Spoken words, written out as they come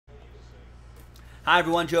Hi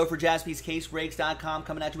everyone, Joe for JaspysCaseBreaks.com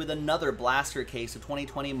coming at you with another blaster case of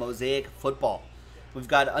 2020 Mosaic football. We've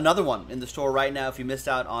got another one in the store right now if you missed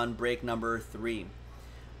out on break number 3.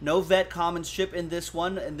 No vet common ship in this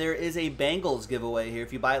one, and there is a Bengals giveaway here.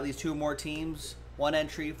 If you buy at least 2 or more teams, 1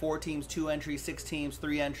 entry, 4 teams, 2 entries, 6 teams,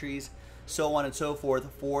 3 entries, so on and so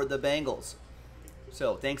forth for the Bengals.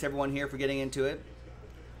 So thanks everyone here for getting into it.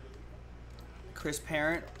 Chris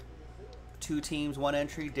Parent, 2 teams, 1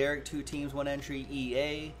 entry. Derek, 2 teams, 1 entry.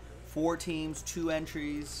 EA, 4 teams, 2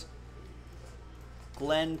 entries.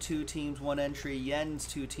 Glenn, 2 teams, 1 entry. Jens,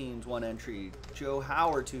 2 teams, 1 entry. Joe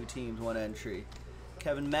Howard, 2 teams, 1 entry.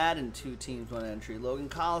 Kevin Madden, 2 teams, 1 entry. Logan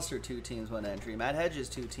Collister, 2 teams, 1 entry. Matt Hedges,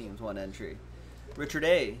 2 teams, 1 entry. Richard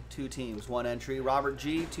A, 2 teams, 1 entry. Robert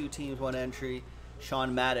G, 2 teams, 1 entry.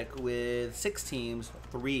 Sean Maddock with 6 teams,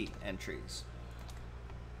 3 entries.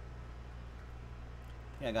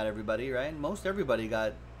 Yeah, I got everybody, right? Most everybody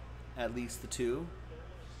got at least the 2.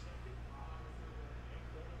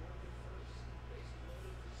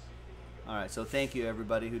 All right, so thank you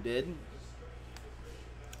everybody who did.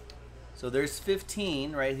 So there's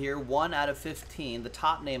 15 right here, 1 out of 15. The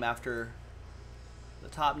top name of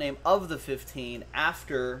the 15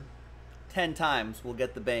 after 10 times will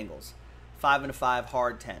get the Bengals. 5 and a 5,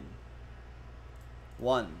 hard 10.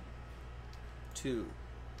 1, 2,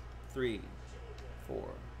 3, 4,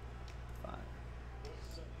 5.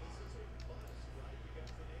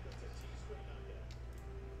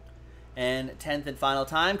 And 10th and final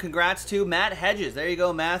time. Congrats to Matt Hedges. There you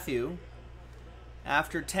go, Matthew.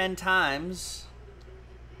 After 10 times.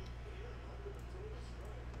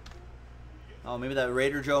 Oh, maybe that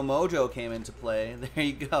Raider Joe Mojo came into play. There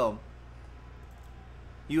you go.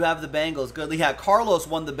 You have the Bengals. Good. Yeah, Carlos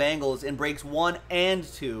won the Bengals in breaks 1 and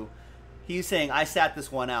 2. He's saying, I sat this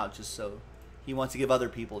one out just so he wants to give other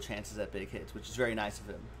people chances at big hits, which is very nice of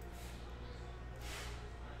him.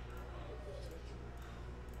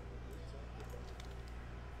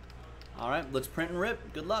 All right, let's print and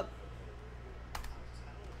rip. Good luck.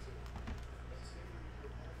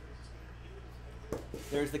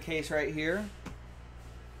 There's the case right here.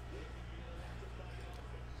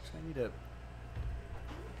 So I need to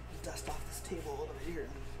dust off this table a little bit here.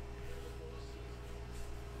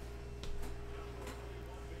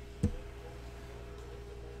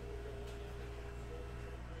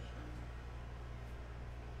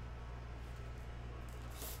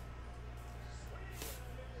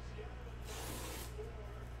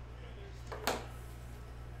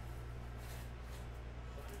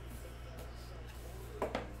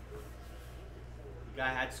 Guy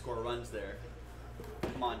had to score runs there.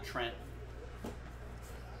 Come on, Trent.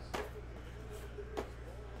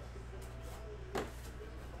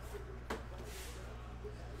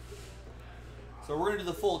 So we're going to do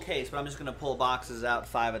the full case, but I'm just going to pull boxes out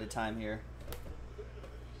 5 at a time here.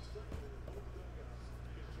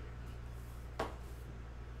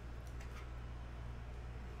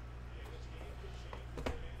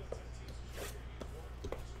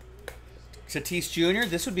 Tatis Jr.,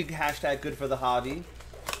 this would be hashtag good for the hobby.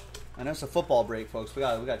 I know it's a football break, folks. We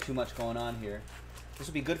got too much going on here. This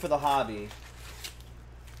would be good for the hobby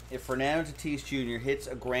if Fernando Tatis Jr. hits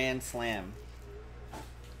a grand slam,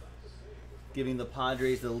 giving the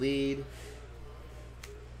Padres the lead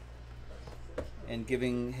and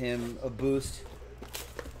giving him a boost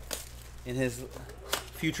in his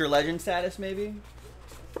future legend status, maybe.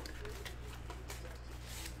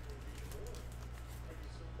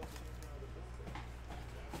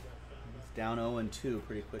 Down 0-2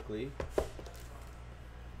 pretty quickly.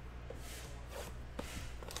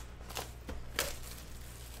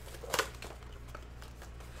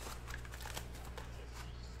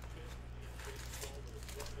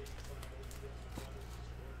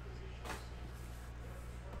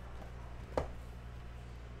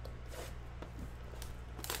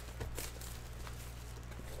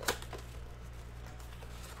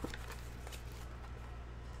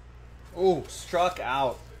 Oh, struck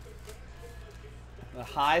out. A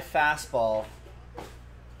high fastball,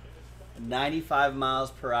 95 miles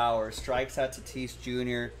per hour, strikes out Tatis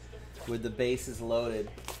Jr. with the bases loaded.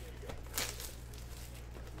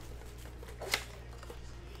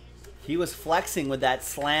 He was flexing with that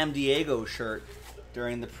Slam Diego shirt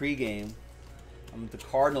during the pregame. The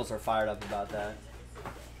Cardinals are fired up about that.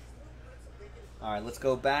 All right, let's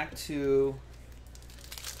go back to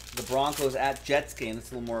the Broncos at Jets game.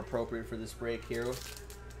 That's a little more appropriate for this break here.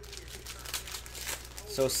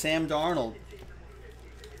 So Sam Darnold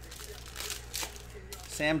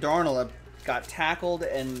got tackled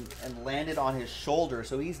and landed on his shoulder,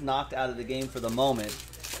 so he's knocked out of the game for the moment.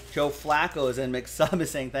 Joe Flacco is in. McSub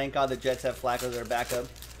is saying, thank God the Jets have Flacco as their backup.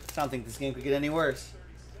 I don't think this game could get any worse.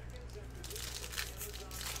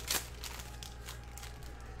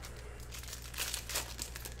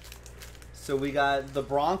 So we got the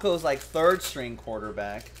Broncos like third string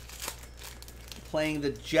quarterback playing the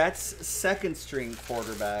Jets second string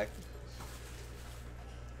quarterback.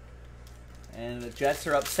 And the Jets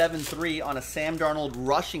are up 7-3 on a Sam Darnold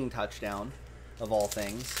rushing touchdown, of all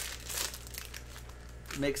things.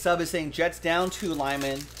 McSub is saying Jets down 2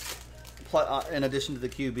 linemen, in addition to the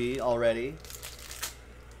QB already.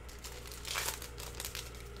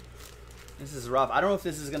 This is rough. I don't know if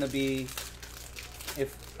this is going to be...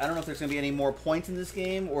 I don't know if there's going to be any more points in this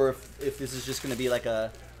game, or if this is just going to be like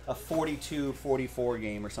a 42-44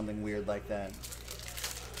 game or something weird like that.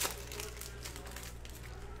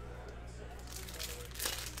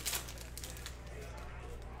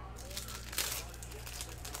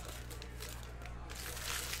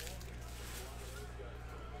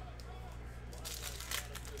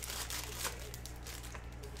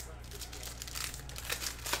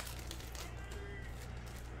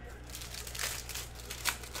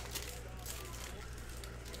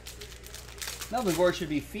 Melvin Gordon should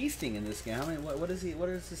be feasting in this game. How many, what is he? What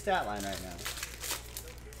is the stat line right now?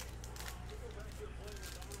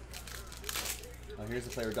 Oh, here's the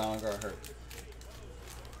player Donald got hurt.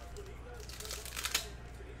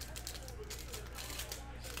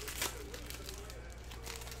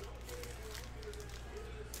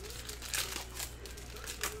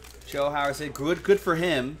 Joe Howard said, good for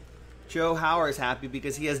him. Joe Howard is happy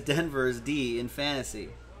because he has Denver's D in fantasy.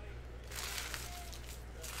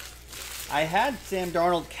 I had Sam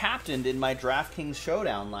Darnold captained in my DraftKings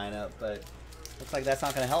Showdown lineup, but looks like that's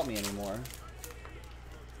not going to help me anymore.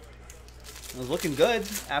 It was looking good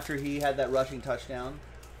after he had that rushing touchdown.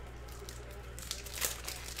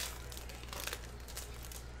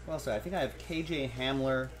 Well, so I think I have KJ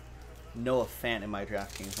Hamler, Noah Fant in my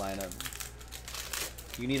DraftKings lineup.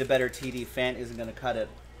 You need a better TD. Fant isn't going to cut it.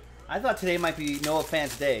 I thought today might be Noah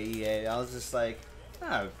Fant's day, EA. I was just like,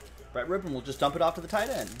 Brett Rippon will just dump it off to the tight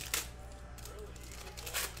end.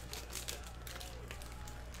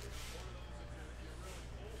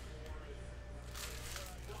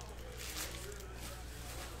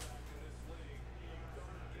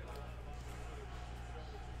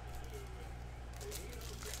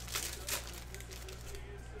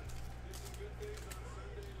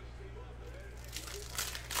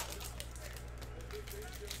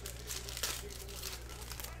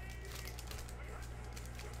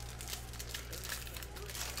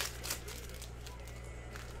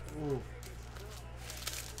 Ooh.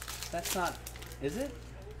 That's not... Is it?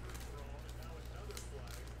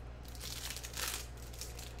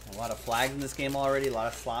 A lot of flags in this game already. A lot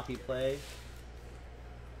of sloppy play.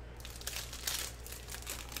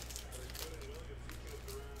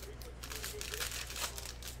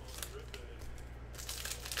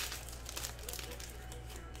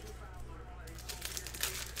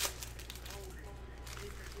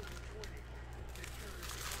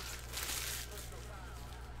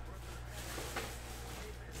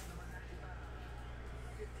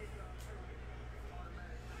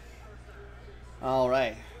 All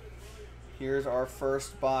right, here's our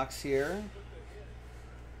first box here,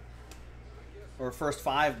 or first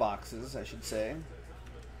 5 boxes, I should say.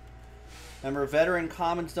 Remember, veteran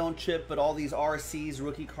commons don't ship, but all these RCs,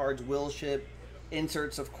 rookie cards will ship.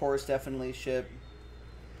 Inserts, of course, definitely ship.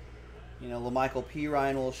 You know, LaMichael P.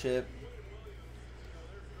 Ryan will ship.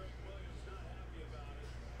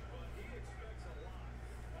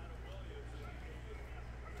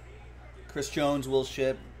 Chris Jones will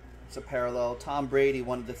ship. It's a parallel. Tom Brady,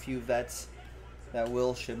 one of the few vets that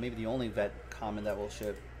will ship. Maybe the only vet common that will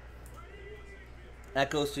ship. That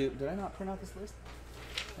goes to... Did I not print out this list?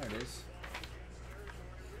 There it is.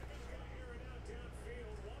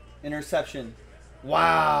 Interception.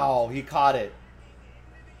 Wow, he caught it.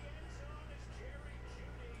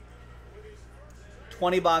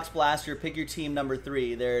 20-box blaster. Pick your team number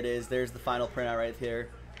 3. There it is. There's the final printout right here.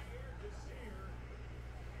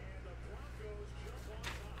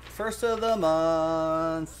 First of the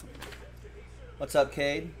month. What's up,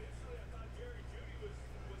 Cade?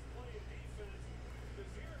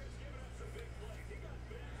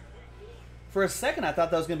 For a second, I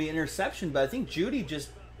thought that was going to be an interception, but I think Judy just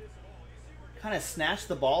kind of snatched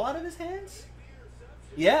the ball out of his hands.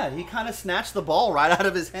 Yeah, he kind of snatched the ball right out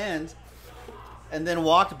of his hands and then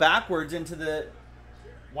walked backwards into the...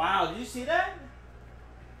 Wow, did you see that?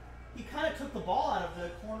 He kind of took the ball out of the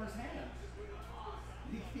corner's hand.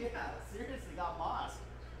 Yeah, seriously, got mossed.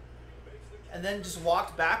 And then just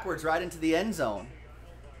walked backwards right into the end zone.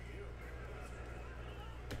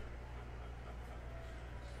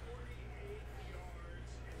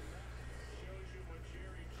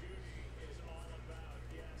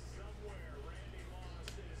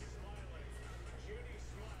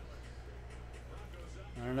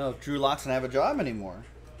 don't know if Drew Lock's gonna have a job anymore.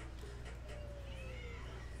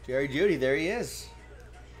 Jerry Jeudy, there he is.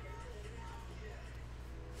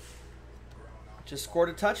 Just scored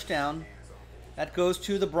a touchdown. That goes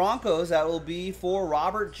to the Broncos. That will be for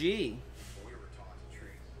Robert G.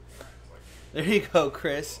 There you go,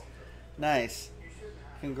 Chris. Nice.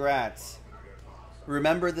 Congrats.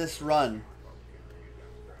 Remember this run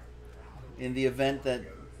in the event that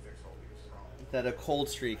a cold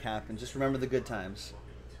streak happens. Just remember the good times.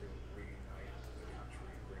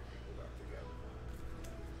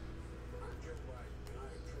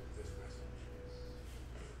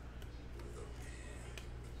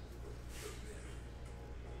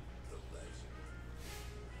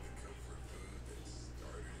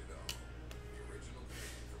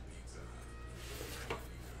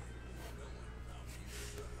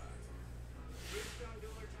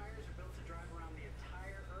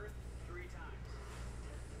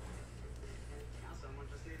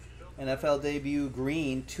 NFL debut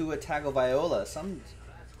green, Tua Tagovailoa.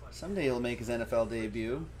 Someday he'll make his NFL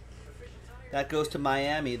debut. That goes to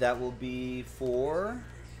Miami. That'll be for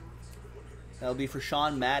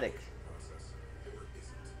Sean Maddock.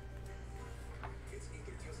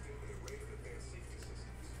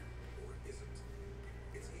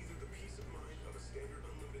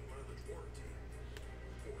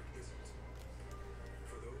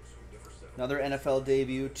 Another NFL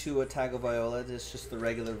debut, Tua Tagovailoa. This is just the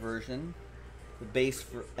regular version. The base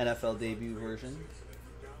for NFL debut version.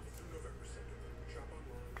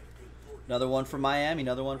 Another one for Miami.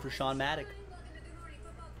 Another one for Sean Maddock.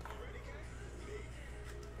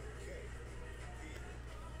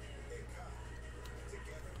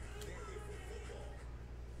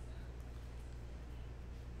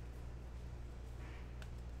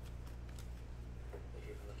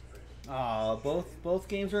 Oh, both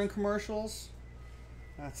games are in commercials?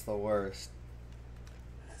 That's the worst.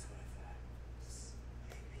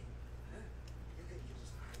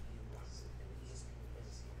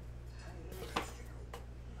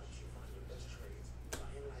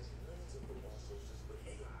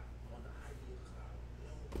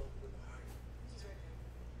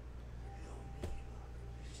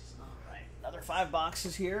 Alright, another 5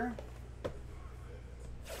 boxes here.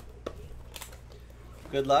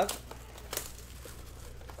 Good luck.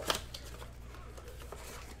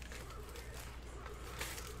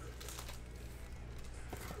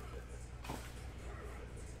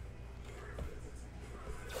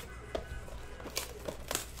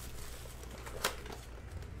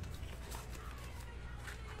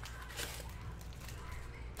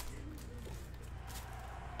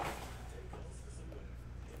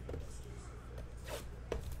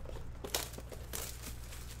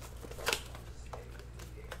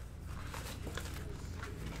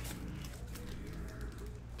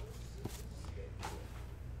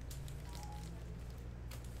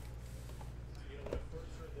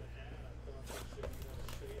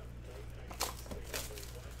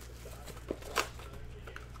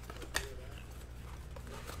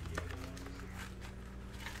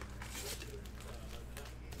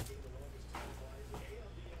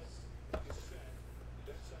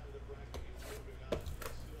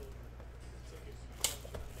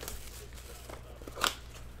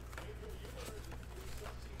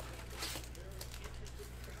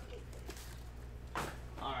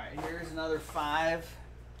 Here's another 5.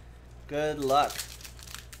 Good luck.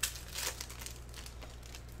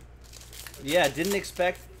 Yeah, didn't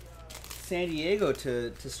expect San Diego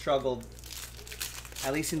to struggle,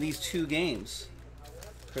 at least in these 2 games,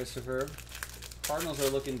 Christopher. Cardinals are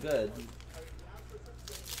looking good.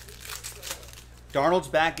 Darnold's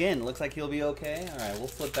back in. Looks like he'll be okay. All right, we'll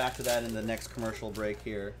flip back to that in the next commercial break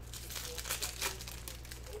here.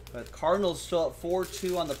 But Cardinals still up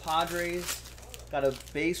 4-2 on the Padres. Got a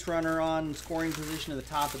base runner on scoring position at the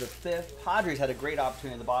top of the 5th. Padres had a great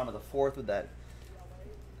opportunity at the bottom of the 4th with that.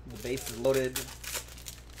 The bases loaded.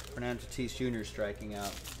 Fernando Tatis Jr. striking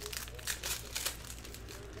out.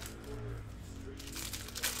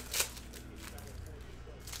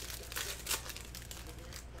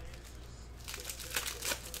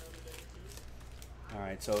 All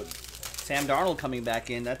right, so Sam Darnold coming back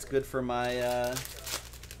in. That's good for my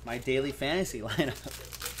my daily fantasy lineup.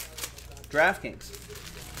 DraftKings.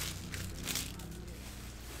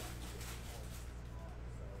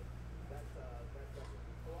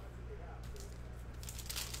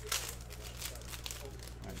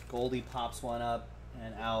 Right, Goldie pops one up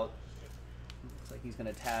and out. Looks like he's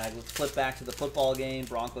going to tag. Let's flip back to the football game.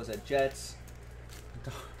 Broncos at Jets.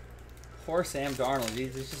 Poor Sam Darnold. He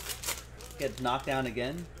just gets knocked down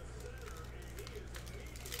again.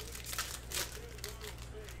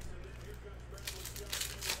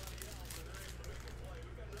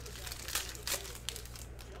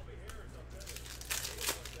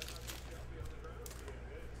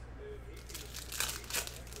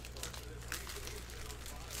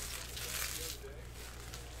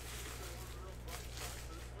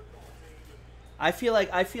 I feel like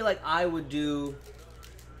I would do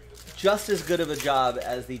just as good of a job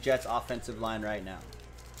as the Jets offensive line right now.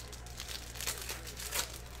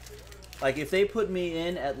 Like if they put me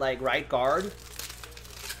in at like right guard,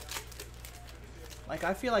 like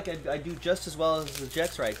I feel like I do just as well as the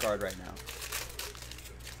Jets right guard right now.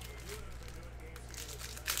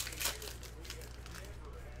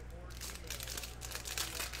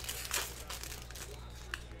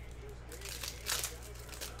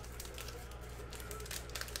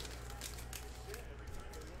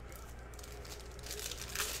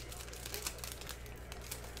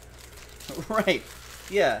 Right,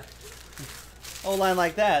 yeah. O-line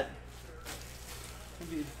like that,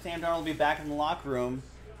 Sam Darnold will be back in the locker room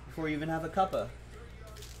before you even have a cuppa.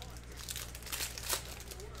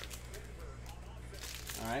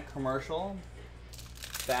 All right, commercial.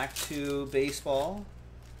 Back to baseball.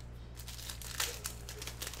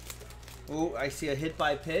 Ooh, I see a hit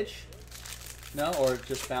by pitch. No, or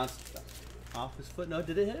just bounced off his foot. No,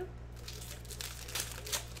 did it hit him?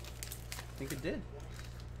 I think it did.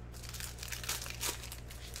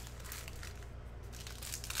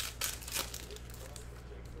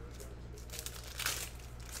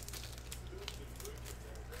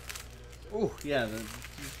 Ooh, yeah, the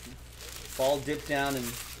ball dipped down and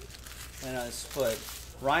went on his foot.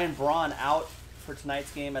 Ryan Braun out for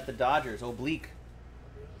tonight's game at the Dodgers. Oblique.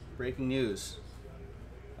 Breaking news.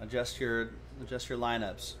 Adjust your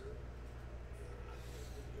lineups.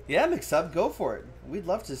 Yeah, mix-up, go for it. We'd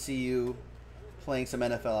love to see you playing some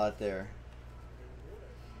NFL out there.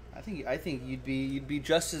 I think you'd be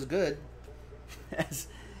just as good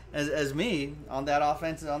as me on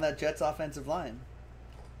that Jets offensive line.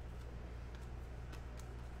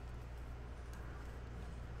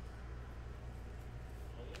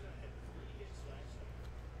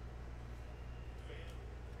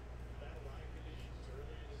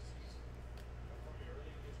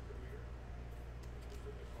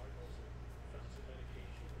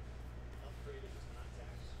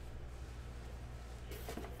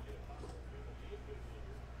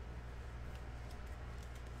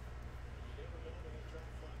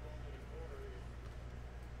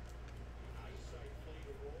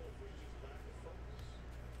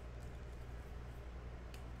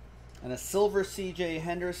 And a silver C.J.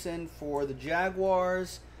 Henderson for the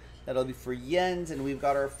Jaguars. That'll be for Jens. And we've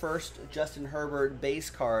got our first Justin Herbert base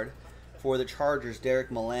card for the Chargers, Derek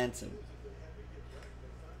Melanson.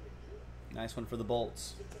 Nice one for the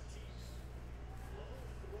Bolts.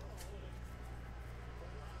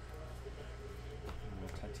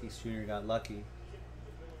 Tatis Jr. got lucky.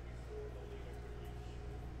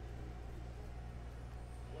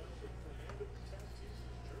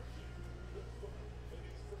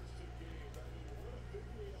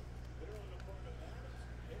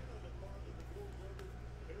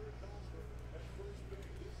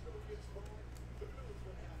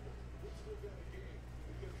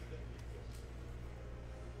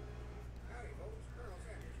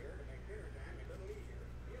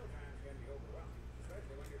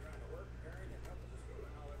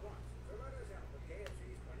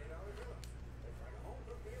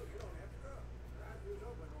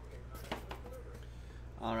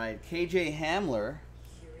 All right, KJ Hamler.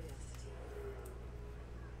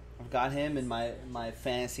 I've got him in my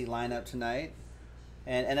fantasy lineup tonight.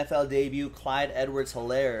 And NFL debut, Clyde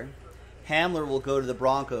Edwards-Helaire. Hamler will go to the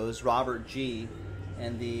Broncos, Robert G.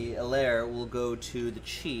 And the Helaire will go to the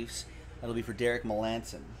Chiefs. That'll be for Derek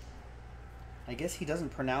Melanson. I guess he doesn't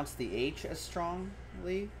pronounce the H as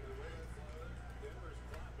strongly.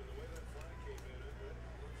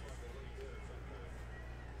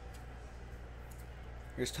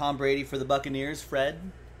 Here's Tom Brady for the Buccaneers, Fred.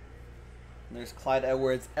 And there's Clyde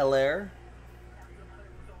Edwards-Helaire.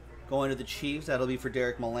 Going to the Chiefs, that'll be for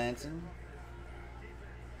Derek Melanson.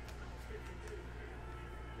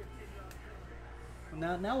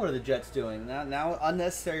 Now what are the Jets doing? Now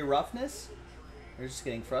unnecessary roughness? They're just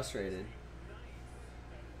getting frustrated.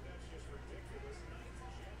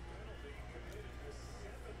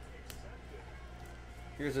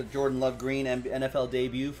 Here's a Jordan Love Green NFL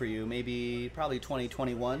debut for you. Probably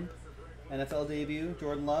 2021 NFL debut,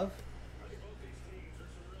 Jordan Love.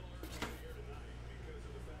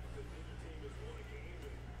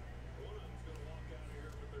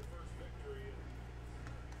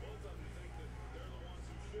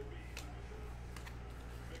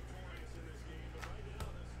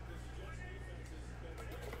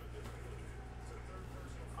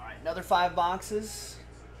 All right, another 5 boxes.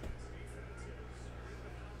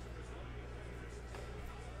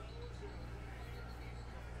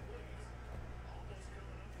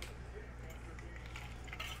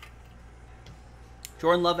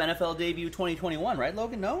 Jordan Love NFL debut 2021, right,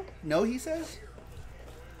 Logan? No? No, he says?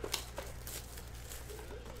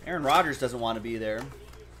 Aaron Rodgers doesn't want to be there.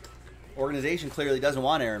 Organization clearly doesn't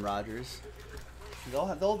want Aaron Rodgers.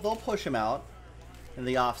 They'll push him out in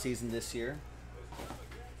the offseason this year.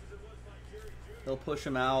 They'll push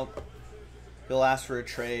him out. He'll ask for a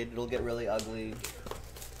trade. It'll get really ugly.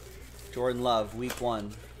 Jordan Love, week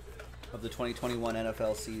 1 of the 2021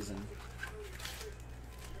 NFL season.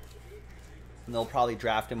 And they'll probably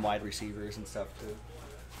draft him wide receivers and stuff too.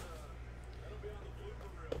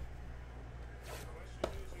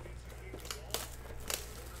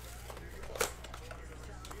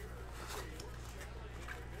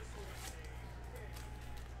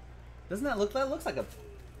 Doesn't that looks like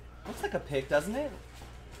a pick, doesn't it?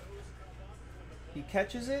 He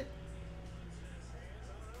catches it.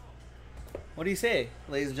 What do you say,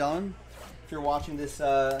 ladies and gentlemen? If you're watching this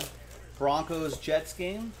Broncos-Jets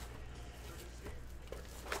game.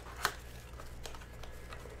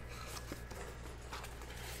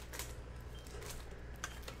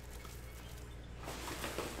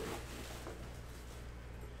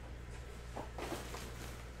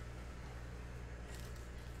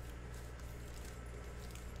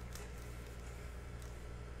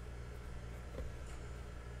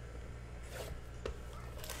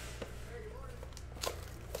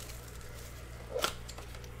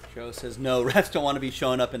 Joe says, no, refs don't want to be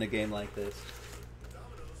showing up in a game like this.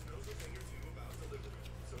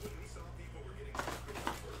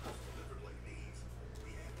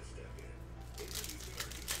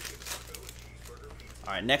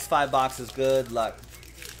 All right, next 5 boxes. Good luck.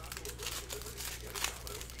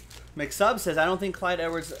 McSub says, I don't think Clyde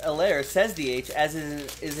Edwards-Helaire says the H, as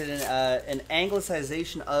is it an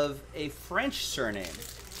anglicization of a French surname.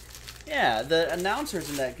 Yeah, the announcers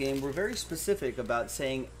in that game were very specific about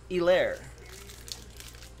saying Hilaire.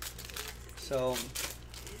 So,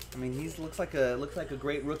 I mean, he looks like a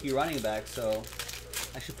great rookie running back. So,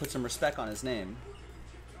 I should put some respect on his name.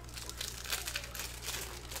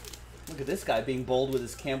 Look at this guy being bold with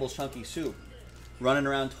his Campbell's Chunky Soup, running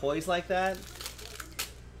around toys like that.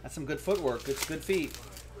 That's some good footwork. It's good feet.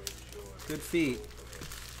 Good feet.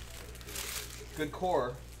 Good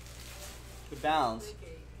core. Good balance.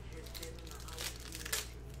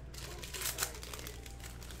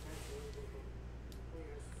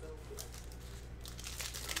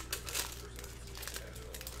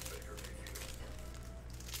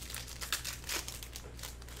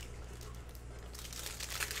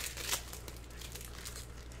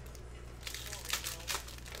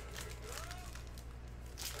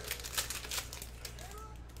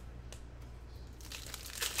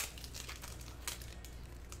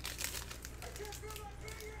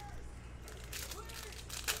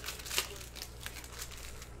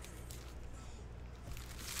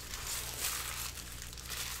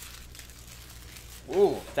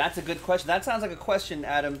 Ooh, that's a good question. That sounds like a question,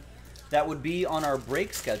 Adam, that would be on our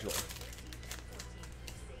break schedule.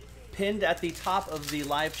 Pinned at the top of the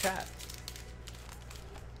live chat.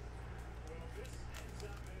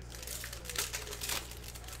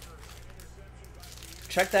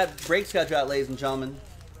 Check that break schedule out, ladies and gentlemen.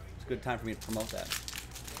 It's a good time for me to promote that.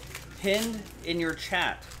 Pinned in your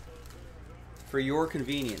chat for your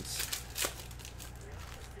convenience.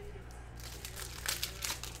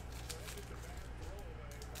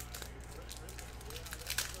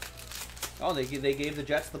 Oh, they gave the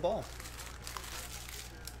Jets the ball.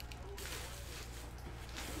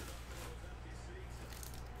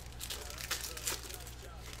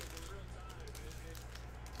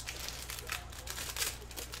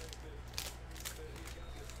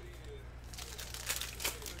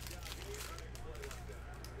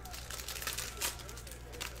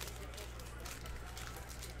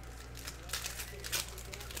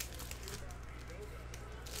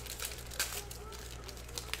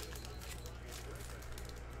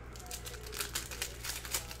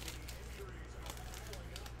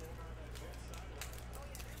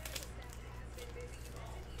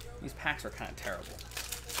 These packs are kind of terrible.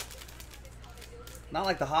 Not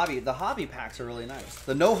like the hobby. The hobby packs are really nice.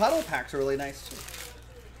 The no huddle packs are really nice too.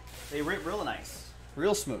 They rip real nice,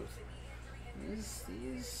 real smooth.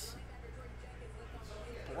 These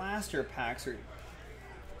blaster packs are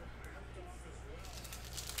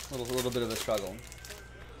a little bit of a struggle.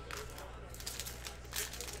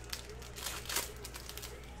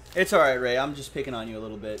 It's all right, Ray. I'm just picking on you a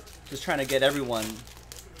little bit. Just trying to get everyone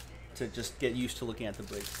to just get used to looking at the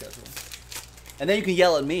break schedule. And then you can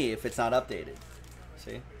yell at me if it's not updated.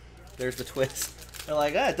 See? There's the twist. They're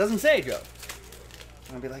like, it doesn't say, Joe.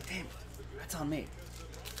 And I'll be like, damn, that's on me.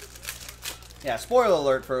 Yeah, spoiler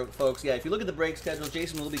alert for folks. Yeah, if you look at the break schedule,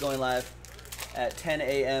 Jason will be going live at 10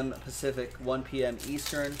 a.m. Pacific, 1 p.m.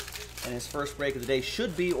 Eastern. And his first break of the day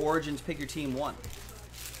should be Origins Pick Your Team 1.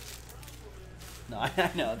 No,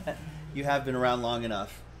 I know that you have been around long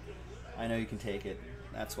enough. I know you can take it.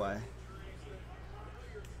 That's why.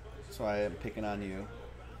 That's why I'm picking on you.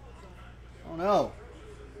 Oh no.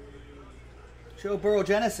 Joe Burrow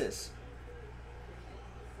Genesis.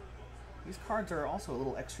 These cards are also a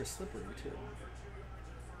little extra slippery too.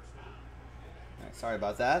 Alright, sorry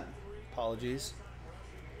about that. Apologies.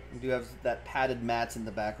 We do have that padded mats in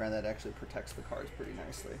the background that actually protects the cards pretty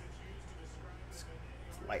nicely. Let's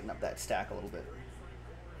lighten up that stack a little bit.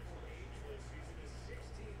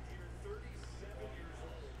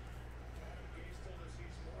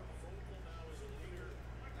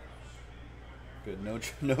 Good.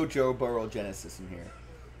 No Joe Burrow Genesis in here.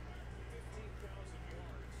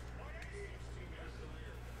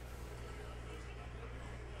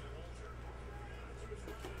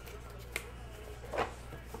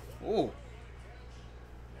 Oh,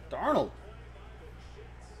 Darnold.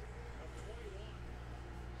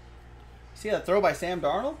 See that throw by Sam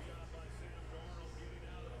Darnold?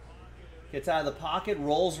 Gets out of the pocket,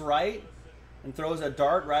 rolls right, and throws a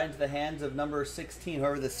dart right into the hands of number 16,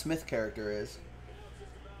 whoever the Smith character is.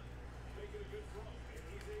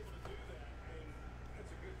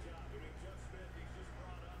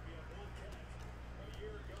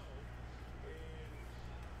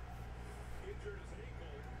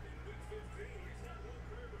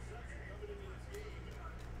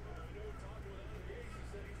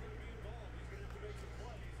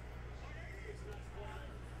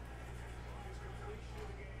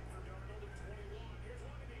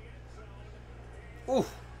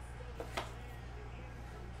 Oof.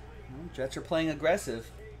 Well, Jets are playing aggressive.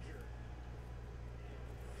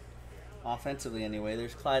 Offensively, anyway.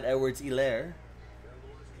 There's Clyde Edwards-Helaire.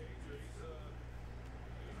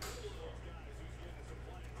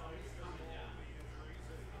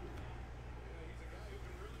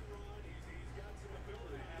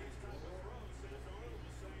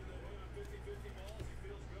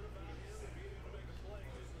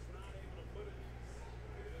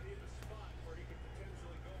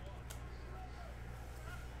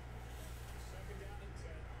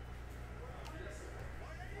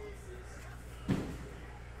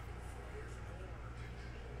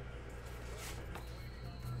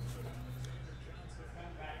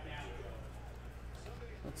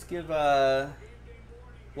 Let's give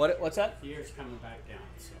what's that? The year's coming back down.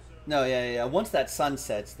 So. No, yeah. Once that sun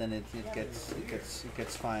sets, then it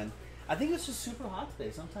gets fine. I think it's just super hot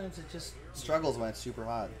today. Sometimes it just struggles when it's super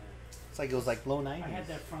hot. It's like it was like low 90s. I had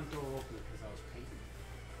that front door open because I was painting.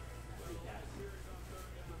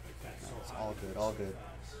 It's all good, all good.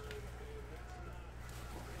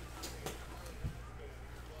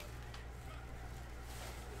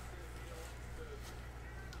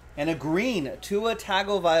 And a green, Tua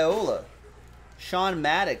Tagovailoa. Sean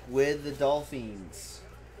Maddock with the Dolphins.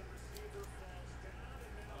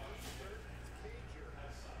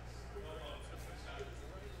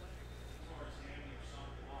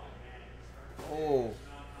 Oh.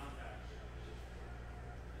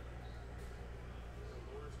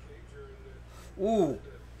 Ooh.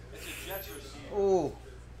 Ooh.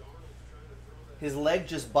 His leg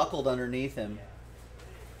just buckled underneath him.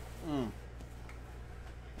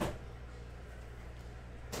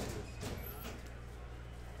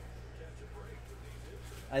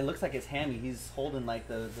 It looks like his hammy. He's holding like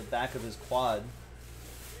the back of his quad.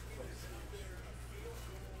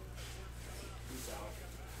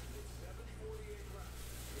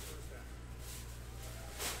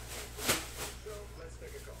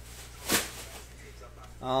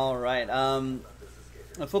 All right.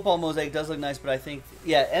 The football mosaic does look nice, but I think,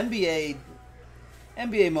 yeah, NBA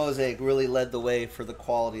mosaic really led the way for the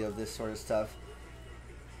quality of this sort of stuff.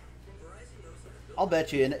 I'll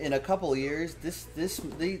bet you in a couple of years,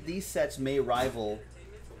 these sets may rival,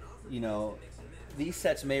 these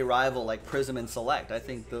sets may rival like Prism and Select. I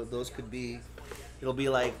think those could be, it'll be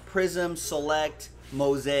like Prism, Select,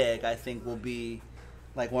 Mosaic. I think will be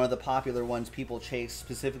like one of the popular ones people chase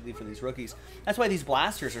specifically for these rookies. That's why these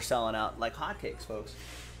blasters are selling out like hotcakes, folks.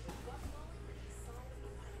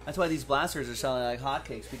 That's why these blasters are selling like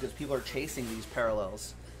hotcakes, because people are chasing these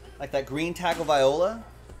parallels. Like that green Tagovailoa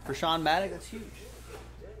for Sean Maddock, that's huge.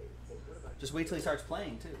 Just wait till he starts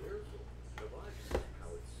playing too.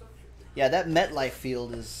 Yeah, that MetLife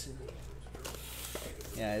field is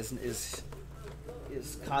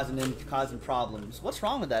causing problems. What's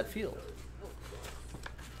wrong with that field?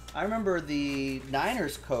 I remember the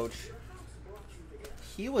Niners coach.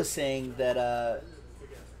 He was saying that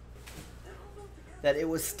that it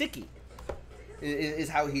was sticky. Is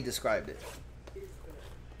how he described it.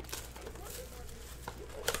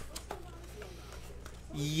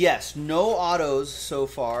 Yes, no autos so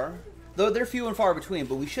far. Though they're few and far between,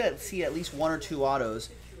 but we should see at least 1 or 2 autos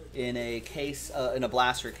in a case, in a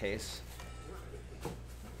blaster case.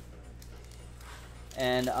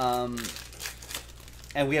 And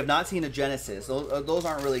we have not seen a Genesis. Those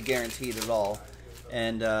aren't really guaranteed at all.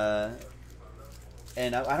 And I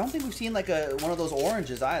don't think we've seen like one of those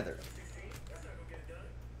oranges either.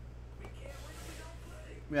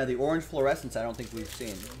 Yeah, the orange fluorescence I don't think we've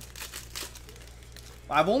seen.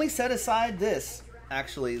 I've only set aside this,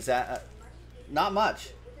 actually, not much.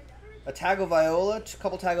 A Tagovailoa, a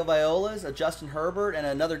couple Tagovailoas, a Justin Herbert, and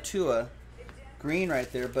another Tua green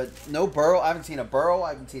right there. But no Burrow. I haven't seen a Burrow. I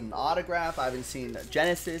haven't seen an autograph. I haven't seen a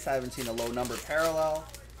Genesis. I haven't seen a low number parallel.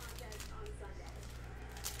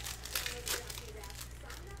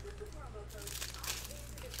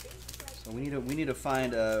 So we need to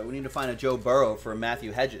find a Joe Burrow for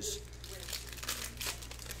Matthew Hedges.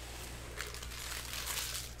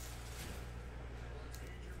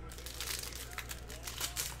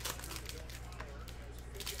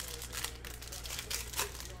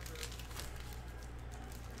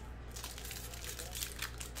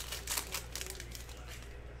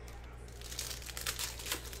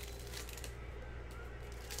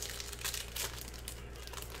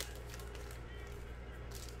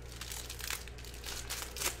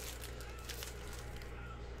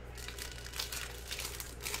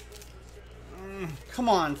 Come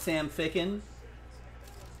on, Sam Ficken.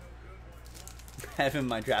 I have him in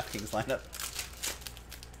my DraftKings lineup.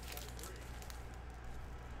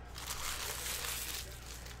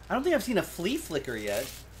 I don't think I've seen a flea flicker yet.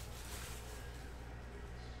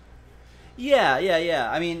 Yeah.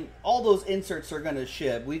 I mean, all those inserts are going to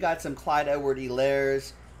ship. We got some Clyde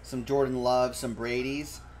Edwards-Helaire's, some Jordan Love, some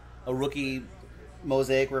Brady's, a rookie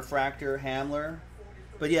Mosaic refractor, Hamler.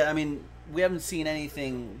 But yeah, I mean, we haven't seen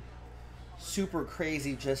anything super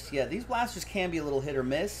crazy just yet. These blasters can be a little hit or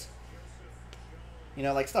miss. You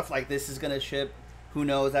know, like stuff like this is going to ship. Who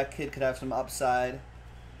knows? That kid could have some upside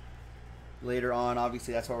later on.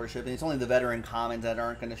 Obviously, that's why we're shipping. It's only the veteran commons that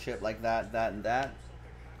aren't going to ship like that, and that.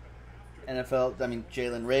 NFL, I mean,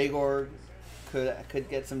 Jalen Reagor could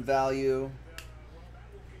get some value.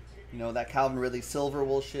 You know, that Calvin Ridley Silver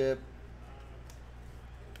will ship.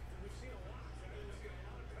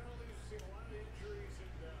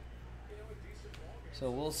 So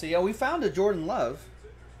we'll see. Oh, we found a Jordan Love.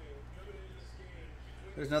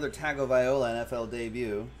 There's another Tagovailoa NFL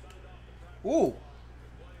debut. Ooh.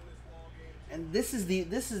 And this is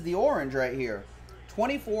the orange right here.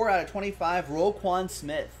 24 out of 25, Roquan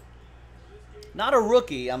Smith. Not a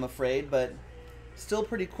rookie, I'm afraid, but still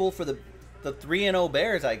pretty cool for the 3-0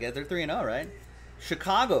 Bears, I guess. They're 3-0, right?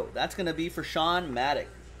 Chicago. That's going to be for Sean Maddock.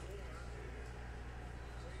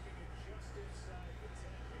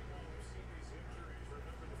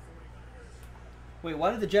 Wait,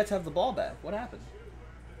 why did the Jets have the ball back? What happened?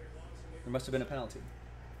 There must have been a penalty.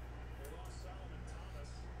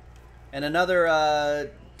 And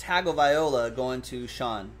another Tagovailoa going to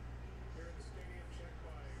Sean.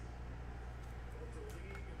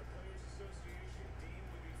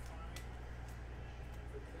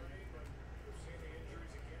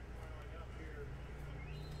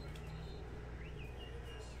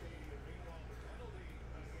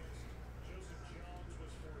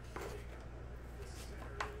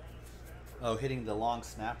 Oh, hitting the long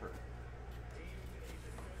snapper.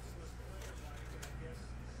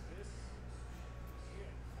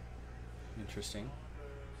 Interesting.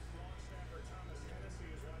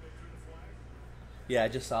 Yeah, I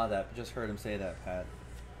just saw that. Just heard him say that, Pat.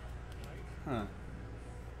 Huh.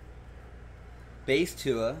 Base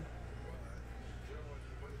Tua.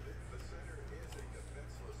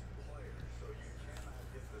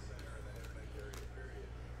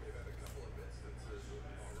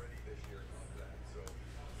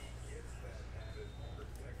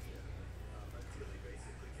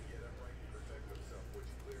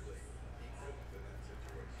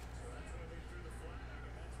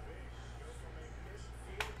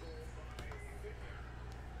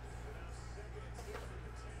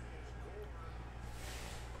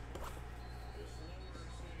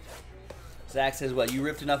 Zach says, "What, you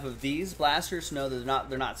ripped enough of these blasters to know that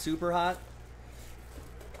they're not super hot?"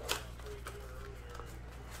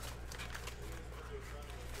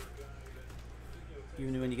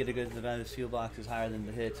 Even when you get a good, the value of the seal box is higher than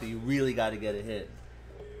the hit, so you really got to get a hit.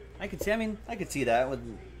 I could see that with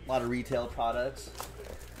a lot of retail products.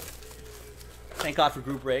 Thank God for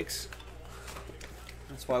group breaks.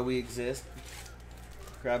 That's why we exist.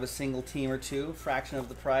 Grab a single team or two, fraction of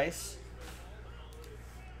the price,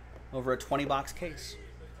 over a 20-box case.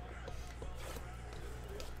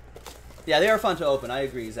 Yeah, they are fun to open. I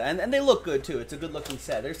agree, and they look good too. It's a good looking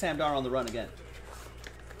set. There's Sam Darnold on the run again.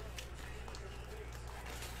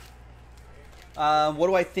 What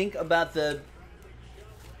do I think about the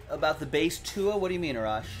base Tua? What do you mean,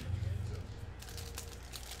 Arash?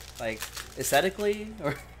 Like aesthetically,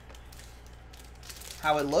 or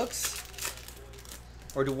how it looks,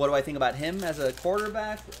 or what do I think about him as a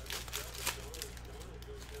quarterback?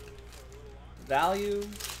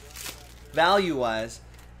 Value-wise,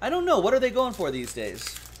 I don't know. What are they going for these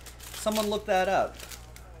days? Someone look that up.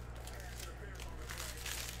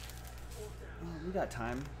 Oh, we got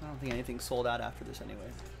time. I don't think anything's sold out after this anyway.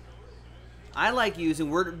 I like using,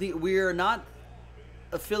 we're not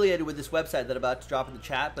affiliated with this website that I'm about to drop in the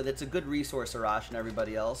chat, but it's a good resource, Arash and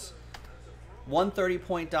everybody else.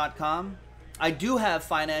 130point.com. I do have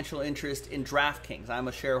financial interest in DraftKings. I'm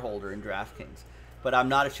a shareholder in DraftKings, but I'm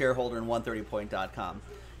not a shareholder in 130point.com.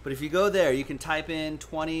 But if you go there, you can type in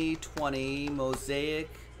 2020 Mosaic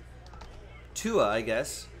Tua, I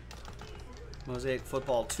guess. Mosaic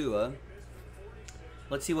Football Tua.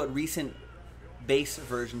 Let's see what recent base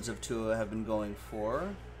versions of Tua have been going for.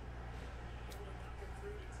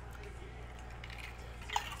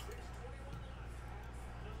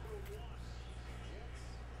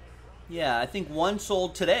 Yeah, I think one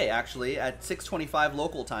sold today, actually, at 6:25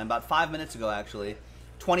 local time, about 5 minutes ago, actually.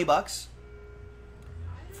 $20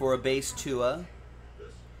 for a base Tua.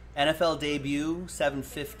 NFL debut,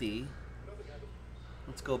 $750.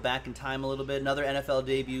 Let's go back in time a little bit. Another NFL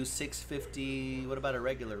debut, $650. What about a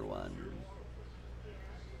regular one?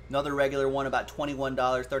 Another regular one, about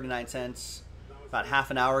 $21.39. About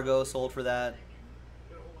half an hour ago, sold for that.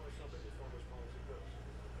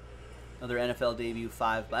 Another NFL debut,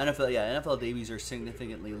 NFL debuts are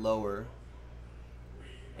significantly lower.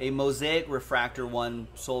 A Mosaic refractor one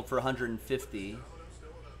sold for $150.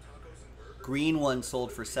 Green one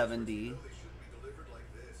sold for $70.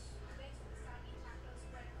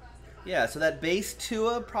 Yeah, so that base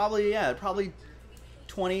Tua probably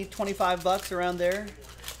 20, 25 bucks around there.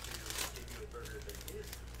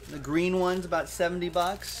 The green one's about $70.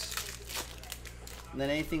 And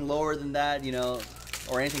then anything lower than that, you know,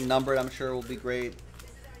 or anything numbered, I'm sure will be great.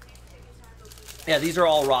 Yeah, these are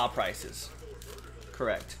all raw prices.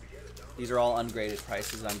 Correct. These are all ungraded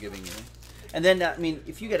prices I'm giving you. And then, I mean,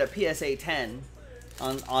 if you get a PSA 10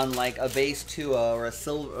 on like a base Tua or a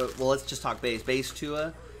silver, well, let's just talk base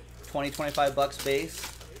Tua, 20, 25 bucks base,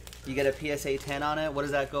 you get a PSA 10 on it, what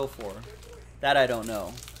does that go for? That I don't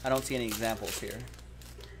know. I don't see any examples here.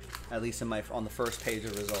 At least on the first page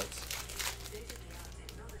of results.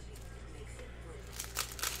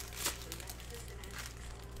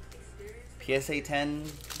 PSA 10,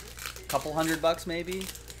 couple $100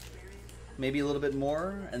 maybe a little bit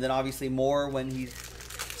more, and then obviously more when he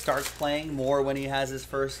starts playing, more when he has his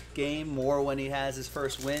first game, more when he has his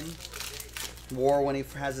first win, more when he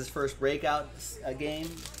has his first breakout game,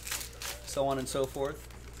 so on and so forth.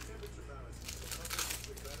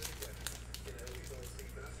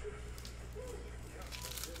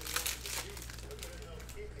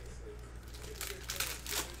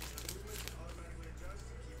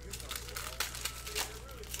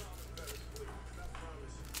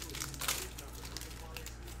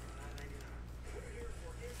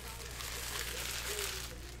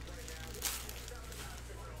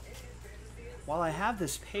 While I have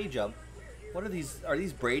this page up, what are these? Are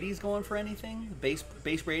these Brady's going for anything? Base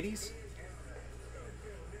Brady's?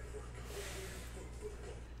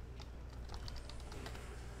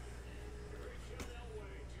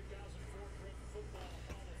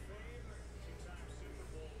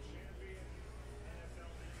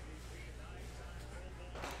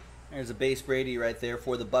 There's a base Brady right there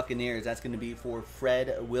for the Buccaneers. That's going to be for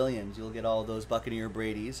Fred Williams. You'll get all those Buccaneer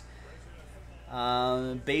Brady's.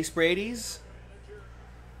 Base Brady's.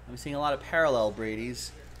 I'm seeing a lot of parallel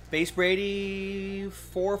Brady's. Base Brady,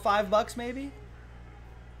 $4 or $5 maybe.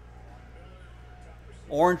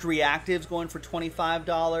 Orange Reactives going for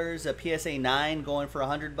 $25. A PSA 9 going for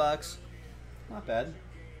 $100. Not bad.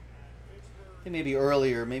 I think maybe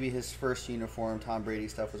earlier, maybe his first uniform, Tom Brady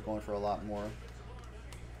stuff was going for a lot more.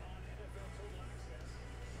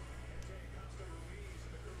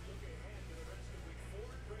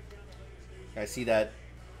 I see that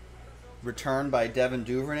return by Devin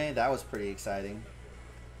Duvernay. That was pretty exciting.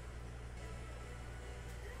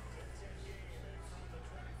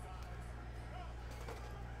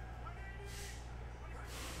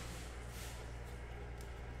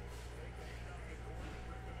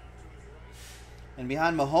 And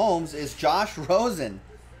behind Mahomes is Josh Rosen.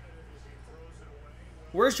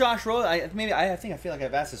 Where's Josh Rosen? I feel like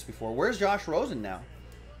I've asked this before. Where's Josh Rosen now?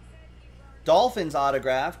 Dolphins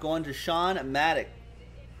autograph going to Sean Maddock.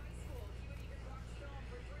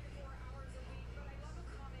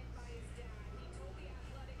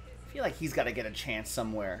 I feel like he's got to get a chance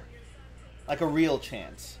somewhere. Like a real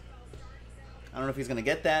chance. I don't know if he's going to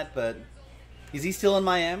get that, but is he still in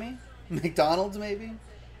Miami? McDonald's, maybe?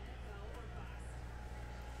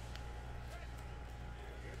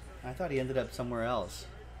 I thought he ended up somewhere else.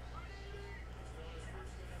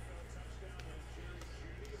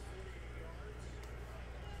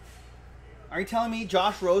 Are you telling me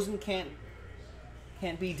Josh Rosen can't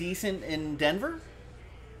be decent in Denver?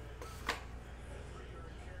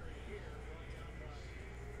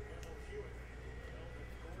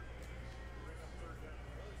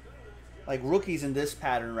 Like rookies in this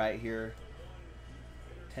pattern right here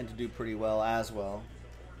tend to do pretty well as well.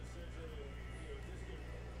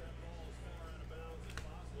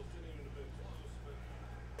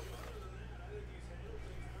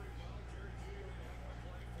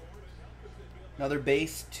 Another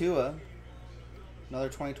base Tua. Another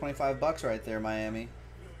 25 bucks right there, Miami.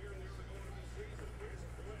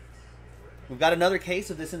 We've got another case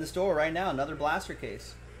of this in the store right now. Another blaster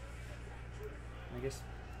case. I guess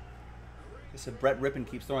if Brett Rippon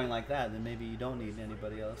keeps throwing like that, then maybe you don't need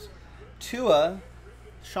anybody else. Tua,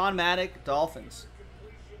 Sean Maddock, Dolphins.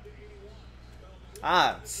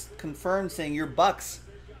 Ah, it's confirmed saying your Bucks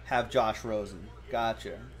have Josh Rosen.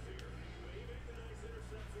 Gotcha.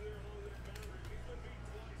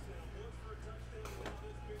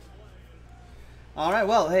 All right,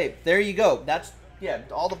 well, hey, there you go. That's, yeah,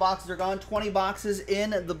 all the boxes are gone. 20 boxes in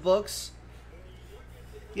the books.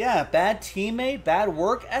 Yeah, bad teammate, bad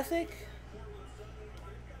work ethic.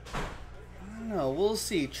 I don't know. We'll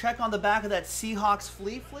see. Check on the back of that Seahawks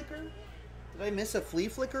flea flicker. Did I miss a flea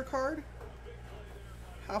flicker card?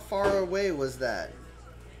 How far away was that?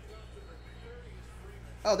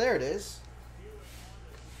 Oh, there it is.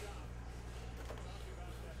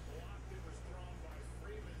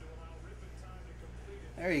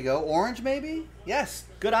 There you go. Orange, maybe? Yes.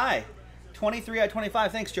 Good eye. 23 out of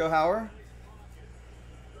 25. Thanks, Joe Hauer.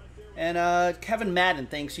 And Kevin Madden,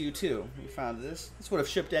 thanks you too. You found this. This would have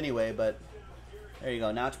shipped anyway, but there you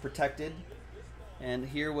go. Now it's protected. And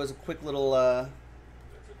here was a quick little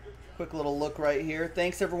look right here.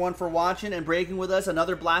 Thanks everyone for watching and breaking with us.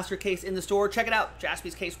 Another blaster case in the store. Check it out.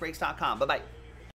 JaspysCaseBreaks.com. Bye-bye.